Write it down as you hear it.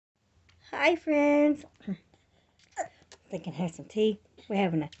Hi, friends. They can have some tea. We're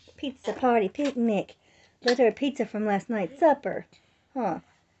having a pizza party picnic. Leftover pizza from last night's supper. Huh.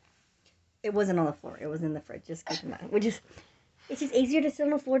 It wasn't on the floor. It was in the fridge. Just keep in mind. It's just easier to sit on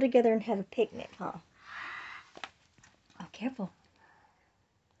the floor together and have a picnic, huh? Oh, careful.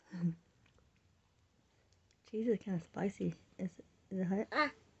 Cheese is kind of spicy. Is it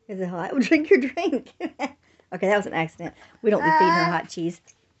hot? Is it hot? Well, drink your drink. Okay, that was an accident. We don't be feeding her hot cheese.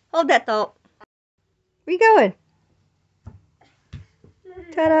 Hold that thought. Where you going?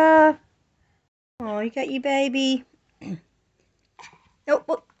 Ta-da! Oh, you got your baby.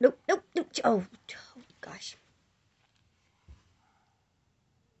 Nope, nope, nope, nope. Oh, gosh.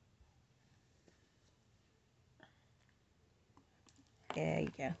 There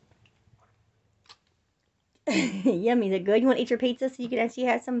you go. Yummy, is it good? You want to eat your pizza so you can actually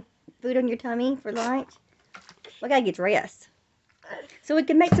have some food on your tummy for lunch? We gotta get dressed so we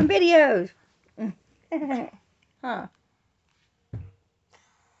can make some videos. Huh.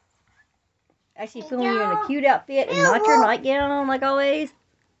 Actually filming you in a cute outfit and not your nightgown like always.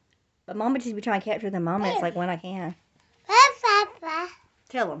 But Mama just be trying to capture the moments like when I can.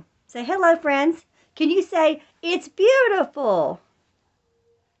 Tell them. Say hello, friends. Can you say, it's beautiful?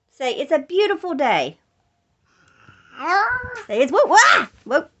 Say, it's a beautiful day. Say, it's whoop,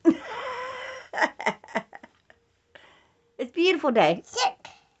 whoop. It's a beautiful day.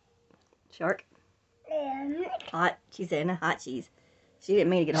 Shark. Hot. She's in a hot cheese. She didn't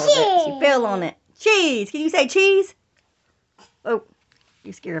mean to get hold of it. She fell on it. Cheese. Can you say cheese? Oh,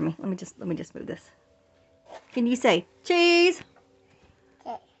 you scared me. Let me just move this. Can you say cheese?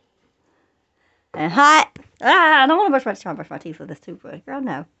 And hot. I don't want to brush my teeth with this toothbrush. Girl,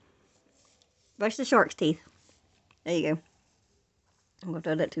 no. Brush the shark's teeth. There you go. I'm going to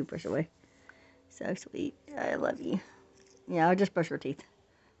throw that toothbrush away. So sweet. I love you. Yeah, I'll just brush her teeth.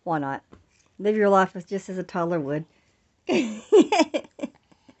 Why not? Live your life just as a toddler would.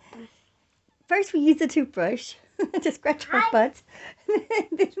 First we use the toothbrush to scratch our butts.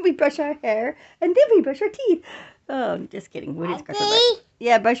 Then we brush our hair. And then we brush our teeth. Oh, just kidding. We just scratch our butts.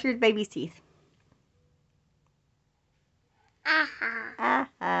 Yeah, brush your baby's teeth. Oh,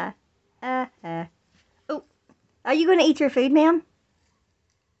 are you going to eat your food, ma'am?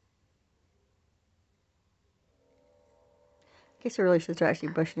 I guess you really should start actually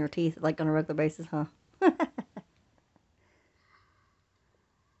brushing your teeth like on a regular basis, huh? What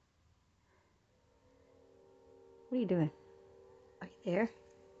are you doing? Are you there?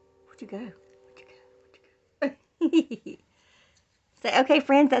 Where'd you go? Where'd you go? Say, okay,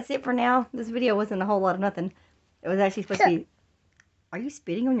 friends, that's it for now. This video wasn't a whole lot of nothing. It was actually supposed to be... Are you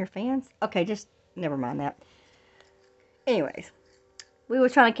spitting on your fans? Okay, just never mind that. Anyways, we were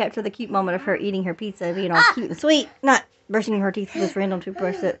trying to capture the cute moment of her eating her pizza, being all cute and sweet, not brushing her teeth with this random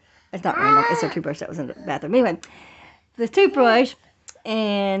toothbrush it's not random, it's a toothbrush that was in the bathroom. Anyway, this toothbrush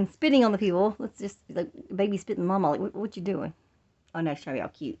and spitting on the people. Let's just, like, baby spitting mama, like, what you doing? Oh no, she's trying to be all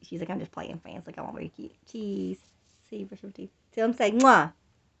cute. She's like, I'm just playing fans, like, I want to be cute. Cheese. See, brush your teeth. Tell them, say, mwah.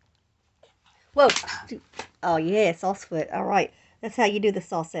 Whoa. Oh yeah, sauce foot. All right. That's how you do the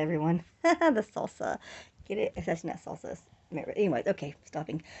salsa, everyone. The salsa. Get it? It's actually not salsa. Anyways, okay,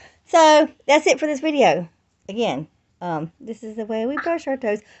 stopping. So, that's it for this video. Again, this is the way we brush our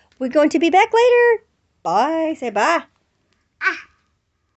toes. We're going to be back later. Bye. Say bye.